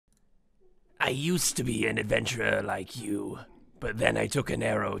I used to be an adventurer like you, but then I took an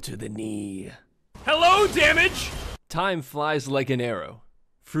arrow to the knee. Hello, damage! Time flies like an arrow.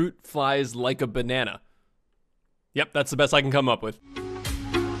 Fruit flies like a banana. Yep, that's the best I can come up with.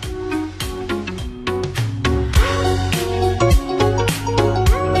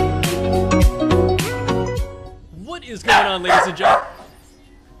 What is going on, ladies and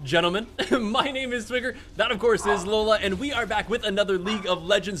gentlemen? My name is Twigger, that of course is Lola, and we are back with another League of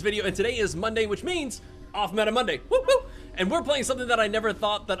Legends video, and today is Monday, which means Off Meta Monday. Woo woo! And we're playing something that I never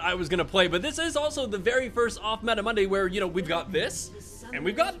thought that I was gonna play, but this is also the very first Off Meta Monday where, you know, we've got this, and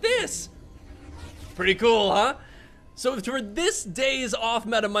we've got this. Pretty cool, huh? So for this day's Off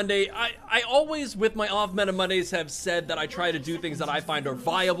Meta Monday, I always, with my Off Meta Mondays, have said that I try to do things that I find are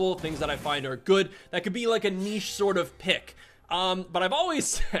viable, things that I find are good, that could be like a niche sort of pick. But I've always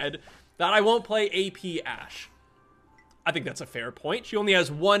said that I won't play AP Ashe. I think that's a fair point. She only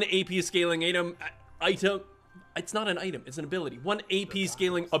has one AP scaling item. It's not an item, it's an ability. One AP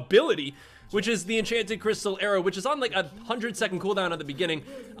scaling ability, which is the Enchanted Crystal Arrow, which is on like a 100-second cooldown at the beginning.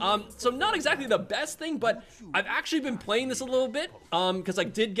 So not exactly the best thing, but I've actually been playing this a little bit, because I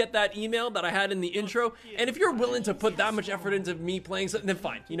did get that email that I had in the intro, and if you're willing to put that much effort into me playing something, then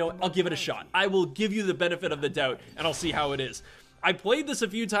fine, you know, I'll give it a shot. I will give you the benefit of the doubt, and I'll see how it is. I played this a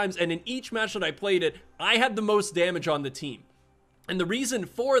few times, and in each match that I played it, I had the most damage on the team. And the reason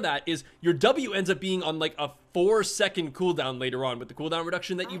for that is your W ends up being on like a 4-second cooldown later on with the cooldown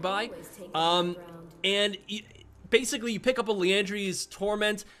reduction that you buy. Basically you pick up a Liandries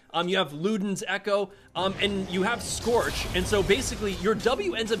Torment, you have Luden's Echo, and you have Scorch. And so basically your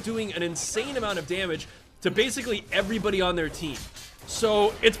W ends up doing an insane amount of damage to basically everybody on their team.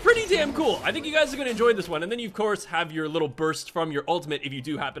 So it's pretty damn cool. I think you guys are going to enjoy this one. And then you, of course, have your little burst from your ultimate if you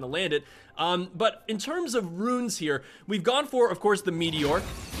do happen to land it. But in terms of runes here, we've gone for, of course, the Meteor.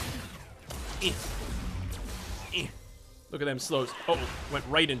 Look at them slows. Oh, went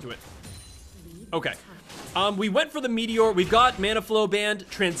right into it. Okay. We went for the Meteor. We've got Mana Flow Band,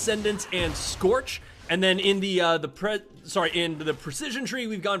 Transcendence, and Scorch. And then in the Precision Tree,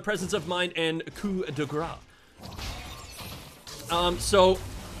 we've gone Presence of Mind and Coup de Grace.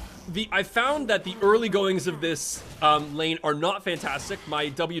 I found that the early goings of this lane are not fantastic. My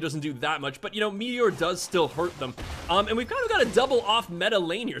W doesn't do that much, but you know, Meteor does still hurt them. And we've kind of got a double off meta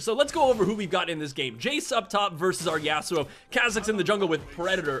lane here. So let's go over who we've got in this game. Jace up top versus our Yasuo. Kha'Zix in the jungle with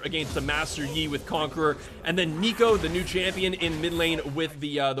Predator against the Master Yi with Conqueror. And then Nico, the new champion, in mid lane with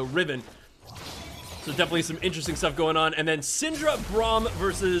the Riven. So definitely some interesting stuff going on. And then Syndra Braum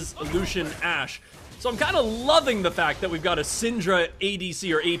versus Lucian Ashe. So I'm kind of loving the fact that we've got a Syndra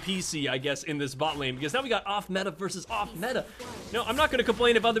ADC or APC, I guess, in this bot lane, because now we got off meta versus off meta. No, I'm not going to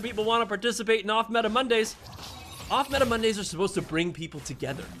complain if other people want to participate in off meta Mondays. Off meta Mondays are supposed to bring people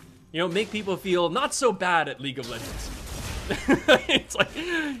together. You know, make people feel not so bad at League of Legends. It's like,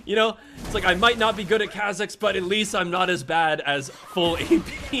 you know, it's like I might not be good at Kha'Zix, but at least I'm not as bad as full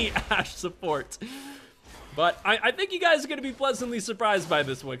AP Ashe support. But I think you guys are going to be pleasantly surprised by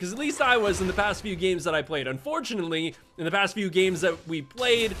this one, because at least I was in the past few games that I played. Unfortunately, in the past few games that we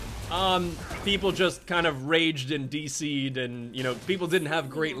played, people just kind of raged and DC'd, and, you know, people didn't have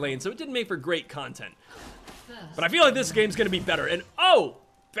great lanes, so it didn't make for great content. But I feel like this game's going to be better. And, oh,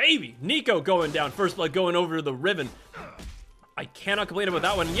 baby, Nico going down, first blood going over the Riven. I cannot complain about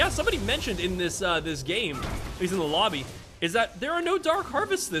that one. And yeah, somebody mentioned in this, this game, at least in the lobby, is that there are no Dark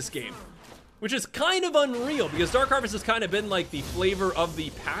Harvests this game. Which is kind of unreal, because Dark Harvest has kind of been like the flavor of the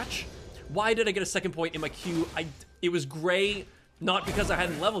patch. Why did I get a second point in my queue? It was gray, not because I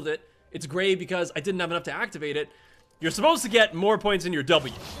hadn't leveled it. It's gray because I didn't have enough to activate it. You're supposed to get more points in your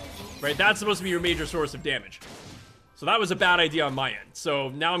W, right? That's supposed to be your major source of damage. So that was a bad idea on my end. So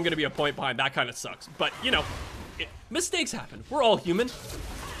now I'm gonna be a point behind. That kind of sucks. But, you know, mistakes happen. We're all human.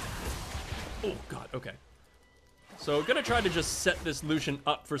 Oh, God, okay. So gonna try to just set this Lucian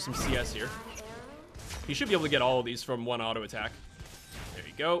up for some CS here. He should be able to get all of these from one auto attack. There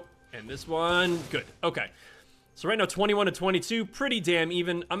you go. And this one, good. Okay. So right now 21 to 22, pretty damn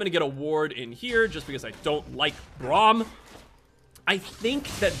even. I'm gonna get a ward in here just because I don't like Braum. I think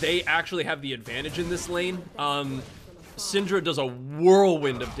that they actually have the advantage in this lane. Syndra does a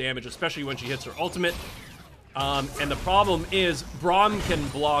whirlwind of damage, especially when she hits her ultimate. And the problem is Braum can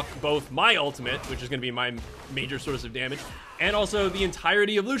block both my ultimate, which is going to be my major source of damage, and also the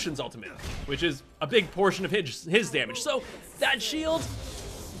entirety of Lucian's ultimate, which is a big portion of his damage. So that shield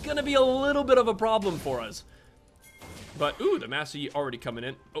going to be a little bit of a problem for us. But, ooh, the Master Yi already coming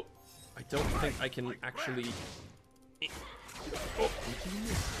in. Oh, I don't think I can actually... Oh.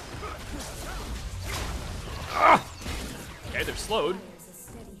 Ah! Okay, they're slowed.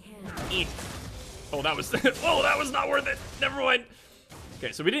 Oh, that was oh, that was not worth it. Never mind.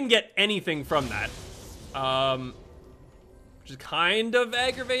 Okay, so we didn't get anything from that, which is kind of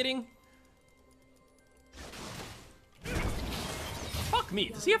aggravating. Fuck me.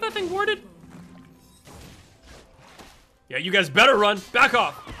 Does he have that thing warded? Yeah, you guys better run. Back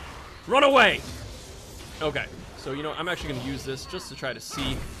off. Run away. Okay, so you know, I'm actually gonna use this just to try to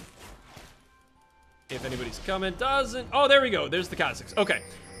see if anybody's coming. Doesn't. Oh, there we go. There's the Kha'Zix. Okay,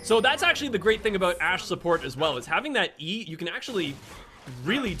 so that's actually the great thing about Ashe support as well, is having that E, you can actually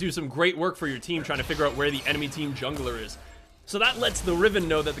really do some great work for your team trying to figure out where the enemy team jungler is. So that lets the Riven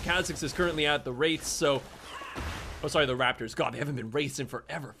know that the Kha'Zix is currently at the Wraiths, so... Oh, sorry, the Raptors. God, they haven't been Wraiths in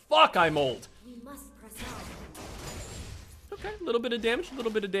forever. Fuck, I'm old. Okay, a little bit of damage, a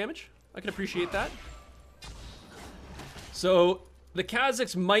little bit of damage. I can appreciate that. So, the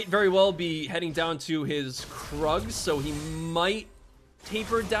Kha'Zix might very well be heading down to his Krugs, so he might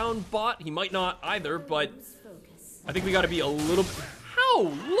taper down bot. He might not either, but I think we gotta be a little bit... How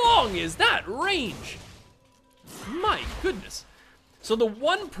long is that range? My goodness. So the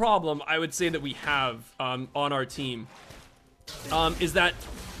one problem I would say that we have on our team is that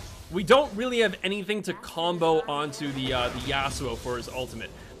we don't really have anything to combo onto the Yasuo for his ultimate.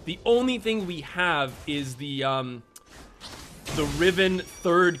 The only thing we have is the Riven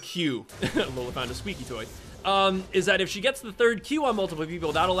third Q. Lola found a squeaky toy. Is that if she gets the third Q on multiple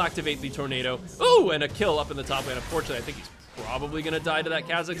people, that'll activate the tornado. Ooh, and a kill up in the top lane. Unfortunately, I think he's probably gonna die to that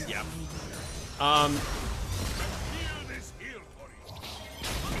Kha'Zix. Yeah.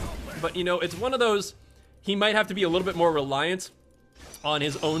 But you know, it's one of those, he might have to be a little bit more reliant on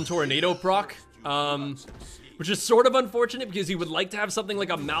his own tornado proc, which is sort of unfortunate because he would like to have something like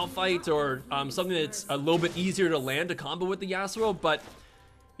a Malphite or something that's a little bit easier to land to combo with the Yasuo, but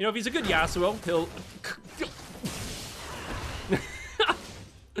you know, if he's a good Yasuo, he'll...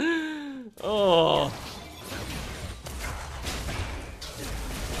 Oh.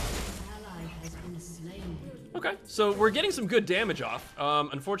 Okay, so we're getting some good damage off.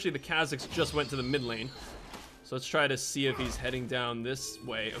 Unfortunately, the Kha'Zix just went to the mid lane. So let's try to see if he's heading down this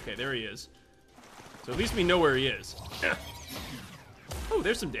way. Okay, there he is. So at least we know where he is. Oh,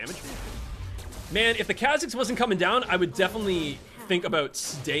 there's some damage. Man, if the Kha'Zix wasn't coming down, I would definitely think about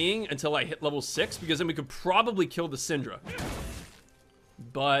staying until I hit level 6, because then we could probably kill the Syndra.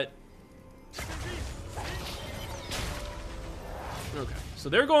 But... Okay, so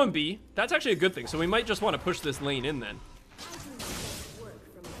they're going B. That's actually a good thing, so we might just want to push this lane in then.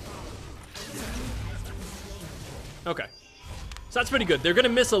 Okay, so that's pretty good. They're gonna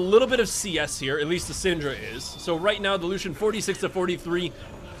miss a little bit of CS here, at least the Syndra is. So right now, the Lucian 46 to 43.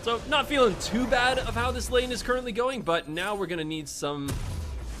 So not feeling too bad of how this lane is currently going, but now we're gonna need some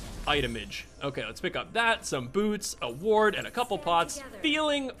itemage. Okay, let's pick up that, some boots, a ward, and a couple pots.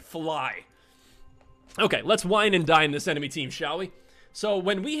 Feeling fly. Okay, let's wine and dine this enemy team, shall we? So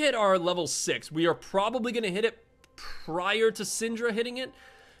when we hit our level 6, we are probably gonna hit it prior to Syndra hitting it.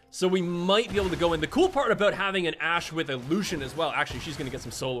 So we might be able to go in. The cool part about having an Ashe with a Lucian as well, actually she's gonna get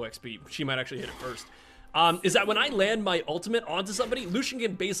some solo XP. She might actually hit it first. Is that when I land my ultimate onto somebody, Lucian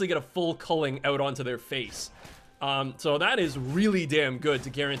can basically get a full culling out onto their face. So that is really damn good to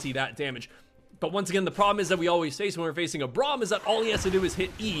guarantee that damage. But once again, the problem is that we always face when we're facing a Braum is that all he has to do is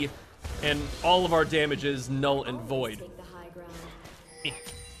hit E, and all of our damage is null and void.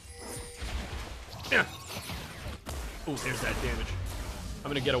 Yeah. Oh, there's that damage. I'm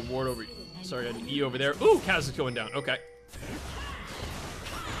gonna get a ward over. Sorry, an E over there. Ooh, Kaz is going down. Okay.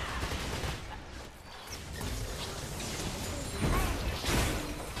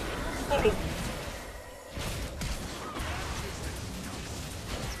 Oh.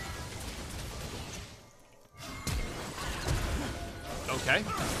 Okay.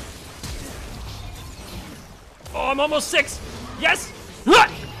 Oh, I'm almost 6. Yes.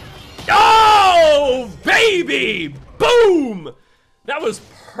 Oh, baby! Boom! That was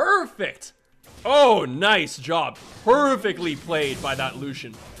perfect. Oh, nice job. Perfectly played by that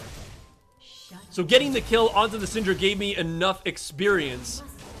Lucian. So getting the kill onto the Syndra gave me enough experience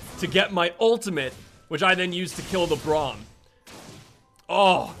to get my ultimate, which I then used to kill the Braum.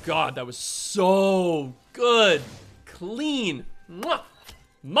 Oh, God, that was so good. Clean. Mwah.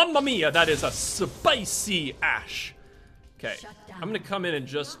 Mamma mia, that is a spicy Ashe. Okay, I'm gonna come in and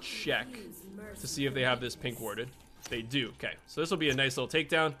just check to see if they have this pink warded. They do. Okay, so this will be a nice little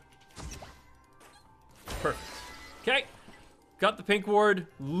takedown. Perfect. Okay, got the pink ward.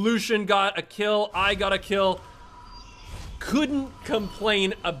 Lucian got a kill. I got a kill. Couldn't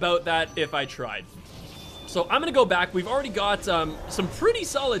complain about that if I tried. So I'm gonna go back. We've already got some pretty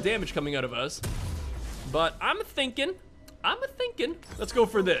solid damage coming out of us, but I'm thinking, let's go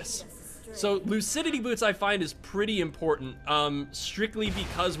for this. So lucidity boots I find is pretty important, strictly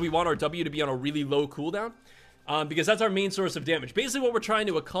because we want our W to be on a really low cooldown, because that's our main source of damage. Basically what we're trying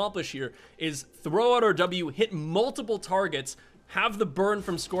to accomplish here is throw out our W, hit multiple targets, have the burn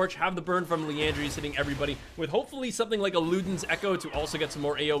from Scorch, have the burn from Liandries hitting everybody, with hopefully something like a Luden's Echo to also get some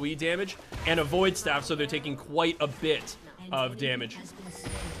more AoE damage, and a Void Staff so they're taking quite a bit of damage.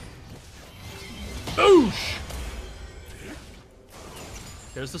 Boosh!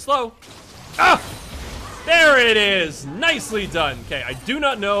 There's the slow. Ah! There it is! Nicely done. Okay, I do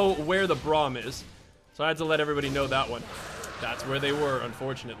not know where the Braum is, so I had to let everybody know that one. That's where they were,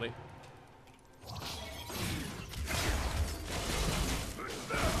 unfortunately.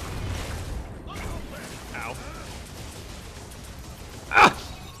 Ow. Ah!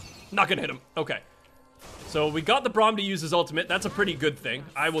 Not gonna hit him. Okay. So we got the Braum to use his ultimate. That's a pretty good thing.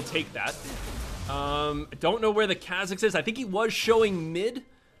 I will take that. I don't know where the Kha'Zix is. I think he was showing mid.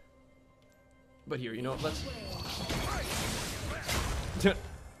 But here, you know what, let's...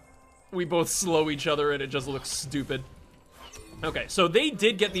 We both slow each other and it just looks stupid. Okay, so they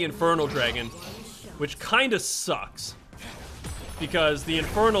did get the Infernal Dragon, which kind of sucks. Because the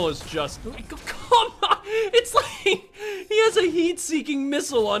Infernal is just... Come on! It's like he has a heat-seeking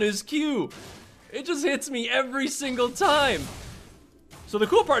missile on his Q. It just hits me every single time. So the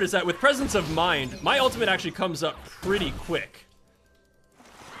cool part is that with Presence of Mind, my ultimate actually comes up pretty quick.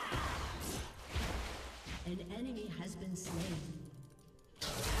 An enemy has been slain.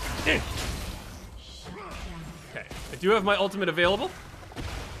 Okay, I do have my ultimate available.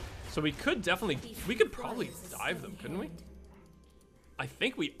 So we could definitely, we could probably dive them, couldn't we? I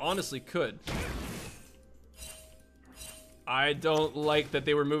think we honestly could. I don't like that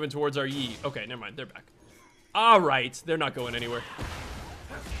they were moving towards our Yi. Okay, never mind, they're back. All right, they're not going anywhere.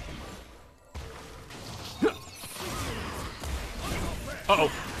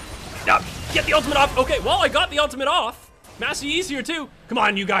 Uh-oh. Yeah, get the ultimate off. Okay, well, I got the ultimate off. Master Yi's here too. Come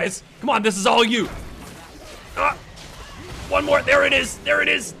on, you guys. Come on, this is all you. One more. There it is. There it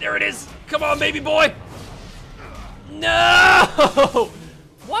is. There it is. Come on, baby boy. No!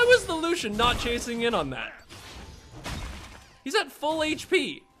 Why was the Lucian not chasing in on that? He's at full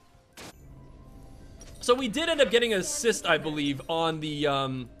HP. So we did end up getting an assist, I believe, on the,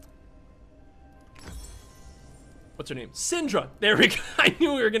 what's her name? Syndra. There we go. I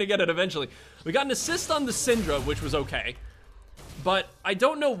knew we were gonna get it eventually. We got an assist on the Syndra, which was okay. But I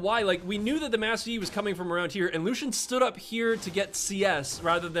don't know why, like, we knew that the Master Yi was coming from around here, and Lucian stood up here to get CS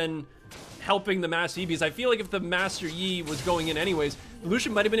rather than helping the Master Yi, because I feel like if the Master Yi was going in anyways,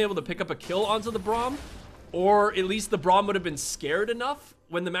 Lucian might have been able to pick up a kill onto the Braum, or at least the Braum would have been scared enough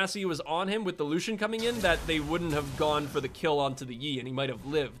when the Master Yi was on him with the Lucian coming in that they wouldn't have gone for the kill onto the Yi, and he might have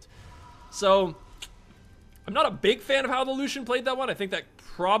lived. So, I'm not a big fan of how the Lucian played that one. I think that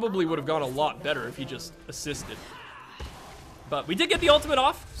probably would have gone a lot better if he just assisted. But we did get the ultimate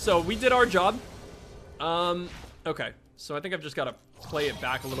off, so we did our job. Okay, so I think I've just got to play it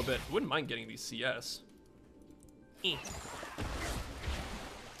back a little bit. Wouldn't mind getting these CS.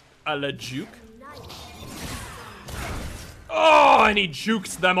 A la juke. Oh, and he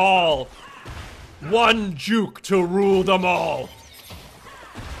jukes them all. One juke to rule them all.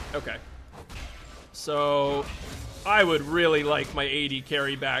 Okay. So, I would really like my AD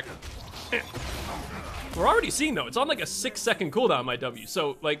carry back. We're already seeing, though, it's on like a 6-second cooldown, my W.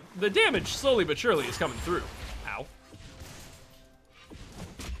 So, like, the damage slowly but surely is coming through. Ow.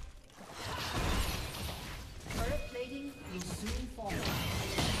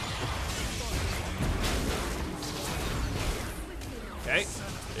 Okay,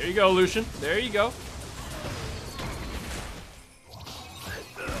 there you go, Lucian. There you go.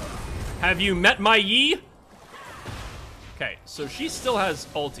 Have you met my Yi? Okay, so she still has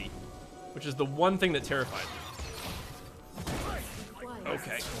ulti, which is the one thing that terrified me.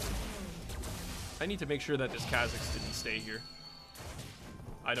 Okay. I need to make sure that this Kha'Zix didn't stay here.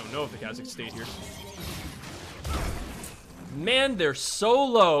 I don't know if the Kha'Zix stayed here. Man, they're so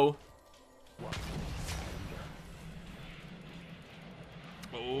low.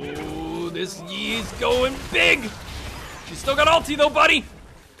 Oh, this Yi's going big. She's still got ulti though, buddy.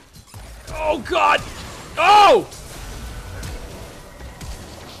 Oh, God. Oh!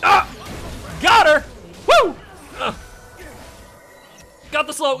 Ah! Got her! Woo! Got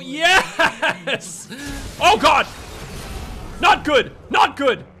the slow. Yes! Oh, God! Not good! Not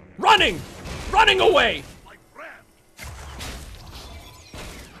good! Running! Running away!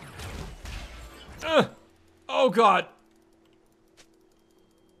 Oh, God.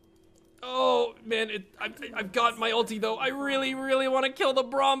 Oh, man, I've got my ulti, though. I really, really want to kill the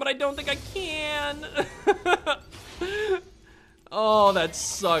Braum, but I don't think I can. Oh, that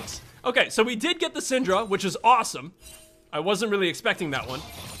sucks. Okay, so we did get the Syndra, which is awesome. I wasn't really expecting that one.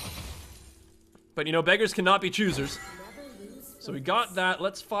 But you know, beggars cannot be choosers. So we got that.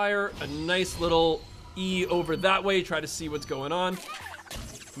 Let's fire a nice little E over that way, try to see what's going on.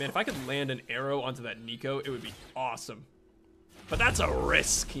 Man, if I could land an arrow onto that Nico, it would be awesome. But that's a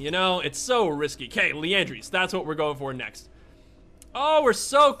risk, you know? It's so risky. Okay, Liandries, that's what we're going for next. Oh, we're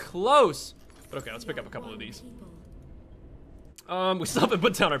so close. But okay, let's pick up a couple of these. We still haven't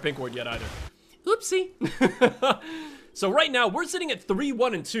put down our pink ward yet either. Oopsie. So right now, we're sitting at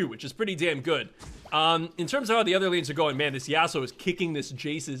 3-1-2, which is pretty damn good. In terms of how the other lanes are going, man, this Yasuo is kicking this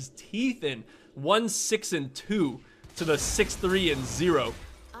Jace's teeth in. 1-6-2 to the 6-3-0.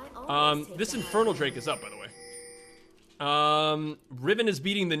 This Infernal Drake is up, by the way. Riven is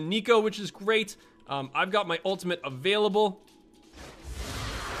beating the Nico, which is great. I've got my ultimate available.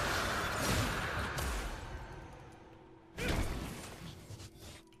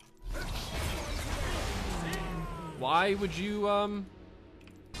 Why would you,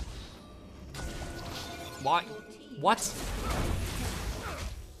 why? What?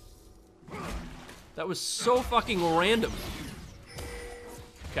 That was so fucking random.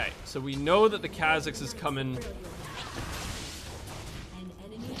 Okay, so we know that the Kha'Zix is coming.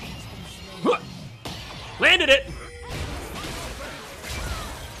 Huh. Landed it!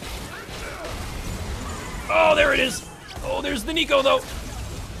 Oh, there it is! Oh, there's the Nico, though!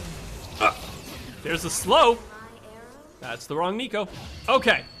 There's the slow. That's the wrong Nico.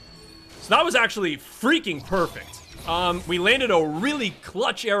 Okay, so that was actually freaking perfect. We landed a really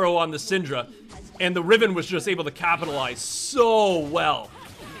clutch arrow on the Syndra, and the Riven was just able to capitalize so well.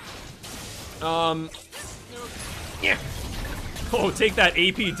 Yeah. Oh, take that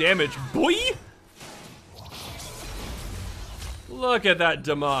AP damage, boy! Look at that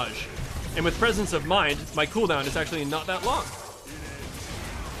damage. And with Presence of Mind, my cooldown is actually not that long.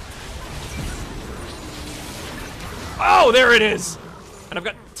 Oh, there it is! And I've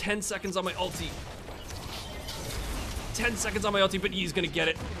got 10 seconds on my ulti. 10 seconds on my ulti, but he's gonna get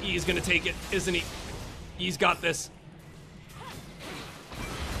it. He's gonna take it, isn't he? He's got this.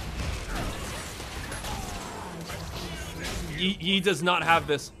 He does not have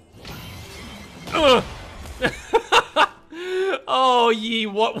this. Ugh. Oh, Yi,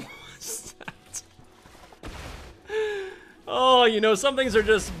 what was that? Oh, you know, some things are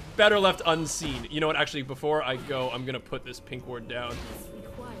just better left unseen. You know what, actually, before I go, I'm gonna put this pink ward down.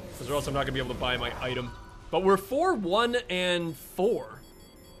 Because or else I'm not gonna be able to buy my item. But we're 4-1-4.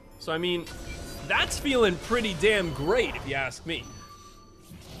 So, I mean, that's feeling pretty damn great, if you ask me.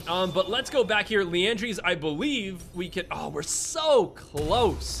 But let's go back here. Liandries, I believe we can... Oh, we're so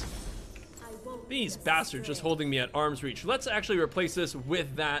close. These bastards just holding me at arm's reach. Let's actually replace this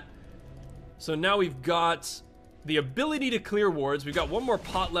with that. So now we've got the ability to clear wards. We've got one more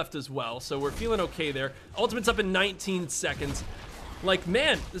pot left as well, so we're feeling okay there. Ultimate's up in 19 seconds. Like,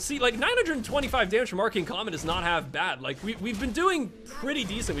 man, see, like 925 damage from Arcane Comet is not half bad. Like, we've been doing pretty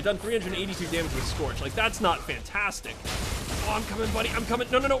decent. We've done 382 damage with Scorch. Like, that's not fantastic. Oh, I'm coming, buddy. I'm coming.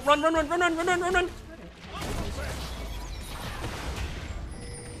 No, no, no. Run, run, run, run, run, run, run, run, run.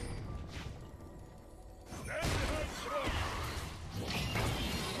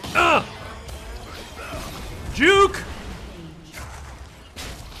 Juke!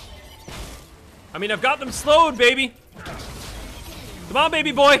 I mean, I've got them slowed, baby. Come on,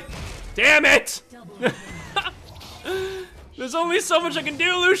 baby boy. Damn it! There's only so much I can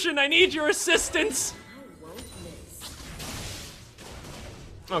do, Lucian. I need your assistance.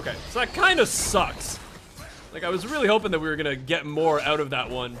 Okay, so that kind of sucks. Like, I was really hoping that we were gonna get more out of that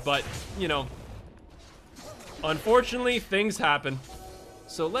one, but, you know, unfortunately, things happen.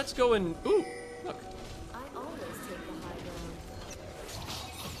 So let's go and, ooh, look.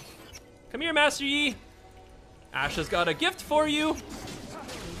 Come here, Master Yi. Ashe has got a gift for you.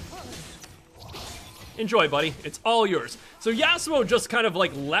 Enjoy, buddy. It's all yours. So Yasuo just kind of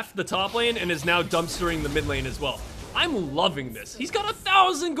like left the top lane and is now dumpstering the mid lane as well. I'm loving this. He's got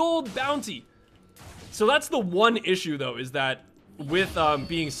 1,000 gold bounty. So that's the one issue though, is that with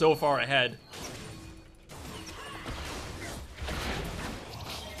being so far ahead.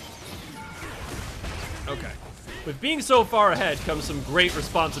 Okay. With being so far ahead comes some great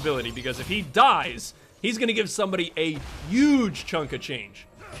responsibility, because if he dies, he's gonna give somebody a huge chunk of change.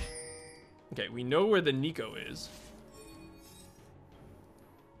 Okay, we know where the Nico is.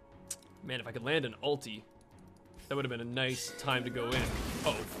 Man, if I could land an ulti, that would have been a nice time to go in.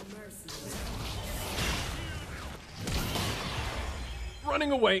 Uh-oh.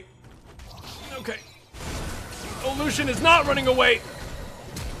 Running away. Okay. Oh, Lucian is not running away.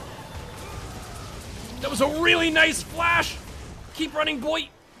 That was a really nice flash. Keep running, boy.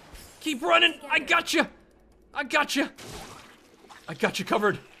 Keep running. I got you. I got you. I got you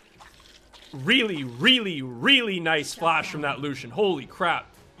covered. Really, really, really nice flash from that Lucian. Holy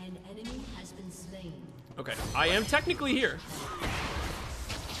crap. An enemy has been slain. Okay, I am technically here.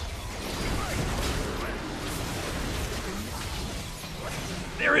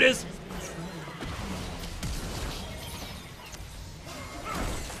 There it is.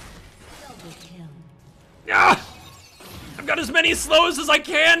 Ah! I've got as many slows as I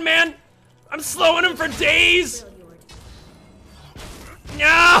can, man. I'm slowing him for days.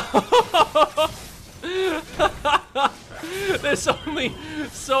 No! There's only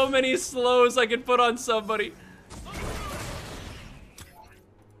so many slows I can put on somebody.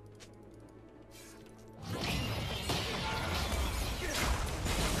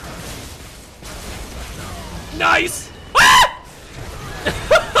 Nice! Ah!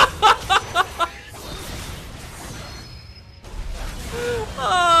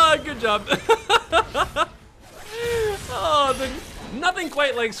 Ah, good job. Oh, nothing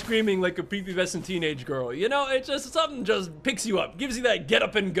quite like screaming like a prepubescent teenage girl. You know, it's just something just picks you up, gives you that get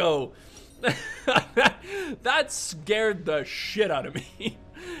up and go. That scared the shit out of me.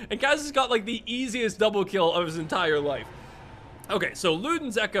 And Kaz has got like the easiest double kill of his entire life. Okay, so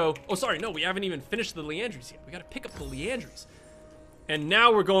Luden's Echo. Oh, sorry, no, we haven't even finished the Liandries yet. We gotta pick up the Liandries. And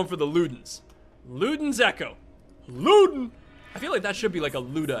now we're going for the Ludens. Luden's Echo. Luden! I feel like that should be like a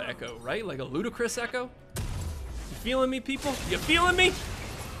Luda Echo, right? Like a ludicrous Echo? You feeling me, people? You feeling me?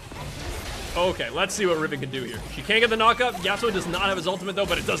 Okay, let's see what Riven can do here. She can't get the knockup. Yasuo does not have his ultimate though,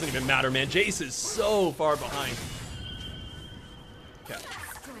 but it doesn't even matter, man. Jace is so far behind. Okay.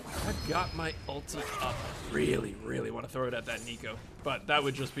 I've got my ulti up. Really, really want to throw it at that Nico. But that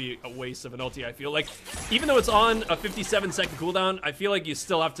would just be a waste of an ulti, I feel like. Even though it's on a 57-second cooldown, I feel like you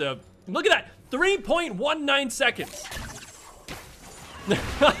still have to... Look at that! 3.19 seconds!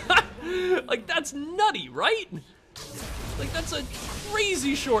 Like, that's nutty, right? Like, that's a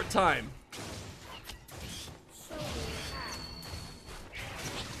crazy short time.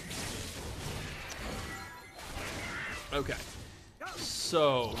 Okay.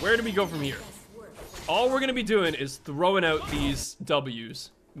 So, where do we go from here? All we're gonna be doing is throwing out these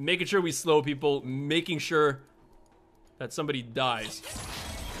W's, making sure we slow people, making sure that somebody dies.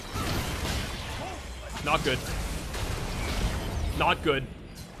 Not good. Not good.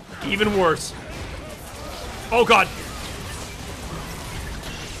 Even worse. Oh god.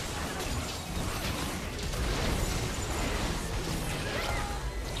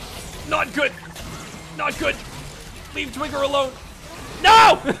 Not good. Not good. Leave Twigger alone.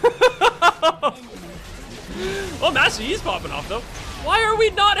 No! Well, Master Yi's popping off, though. Why are we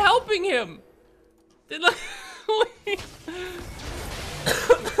not helping him?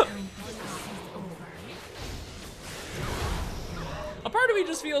 A part of me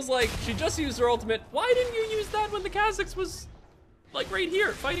just feels like she just used her ultimate. Why didn't you use that when the Kha'Zix was, like, right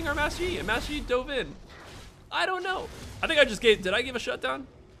here, fighting our Master Yi, and Master Yi dove in? I don't know. I think I just gave, did I give a shutdown?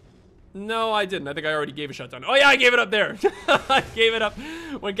 No, I didn't. I think I already gave a shutdown. Oh yeah, I gave it up there. I gave it up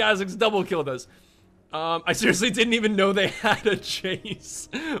when Kha'Zix double killed us. I seriously didn't even know they had a Jace.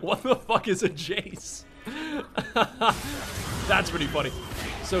 What the fuck is a Jace? That's pretty funny.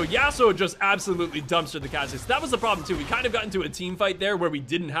 So Yasuo just absolutely dumpstered the Kha'Zix. That was the problem too. We kind of got into a team fight there where we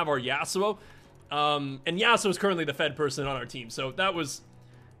didn't have our Yasuo. And Yasuo is currently the fed person on our team. So that was,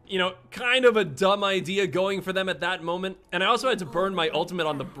 you know, kind of a dumb idea going for them at that moment. And I also had to burn my ultimate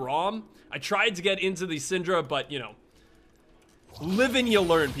on the Braum. I tried to get into the Syndra, but, you know, live and you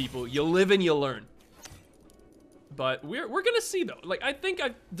learn, people. You live and you learn. But we're gonna see, though. Like, I think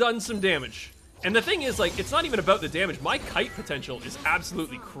I've done some damage. And the thing is, like, it's not even about the damage. My kite potential is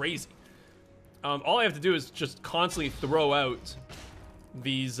absolutely crazy. All I have to do is just constantly throw out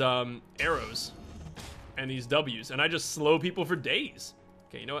these arrows and these W's. And I just slow people for days.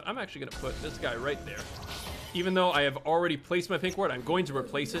 Okay, you know what? I'm actually gonna put this guy right there. Even though I have already placed my pink ward, I'm going to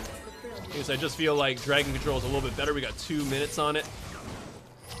replace it. Because I just feel like Dragon Control is a little bit better. We got 2 minutes on it.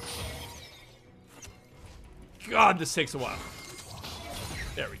 God, this takes a while.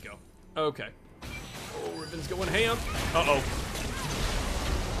 There we go. Okay. Oh, Riven's going ham. Uh-oh.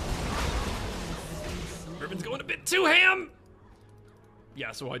 Riven's going a bit too ham.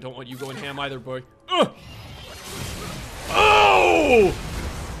 Yeah, so I don't want you going ham either, boy. Ugh. Oh!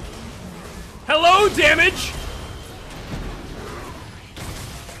 Hello, damage!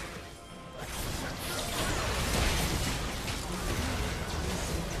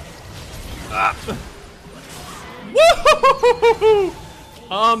 Ah. Woo!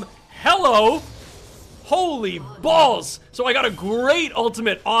 Hello. Holy balls! So I got a great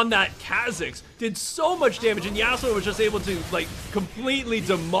ultimate on that Kha'Zix. Did so much damage, and Yasuo was just able to, like, completely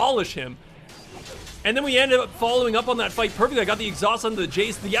demolish him. And then we ended up following up on that fight perfectly. I got the exhaust on the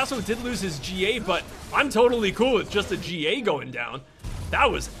Jace. The Yasuo did lose his GA, but I'm totally cool with just a GA going down. That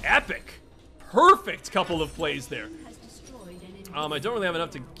was epic. Perfect couple of plays there. I don't really have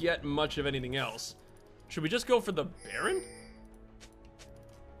enough to get much of anything else. Should we just go for the Baron?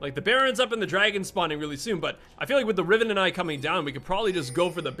 Like, the Baron's up and the Dragon spawning really soon, but I feel like with the Riven and I coming down, we could probably just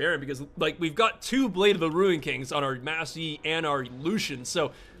go for the Baron because, like, we've got 2 Blade of the Ruin Kings on our Mass E and our Lucian,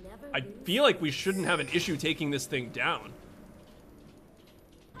 so I feel like we shouldn't have an issue taking this thing down.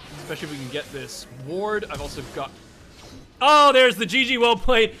 Especially if we can get this ward. I've also got... Oh, there's the GG, well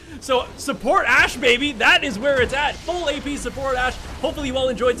played. So, support Ashe, baby. That is where it's at. Full AP support Ashe. Hopefully you all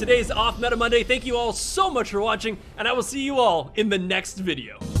enjoyed today's Off Meta Monday. Thank you all so much for watching, and I will see you all in the next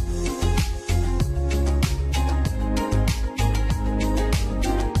video.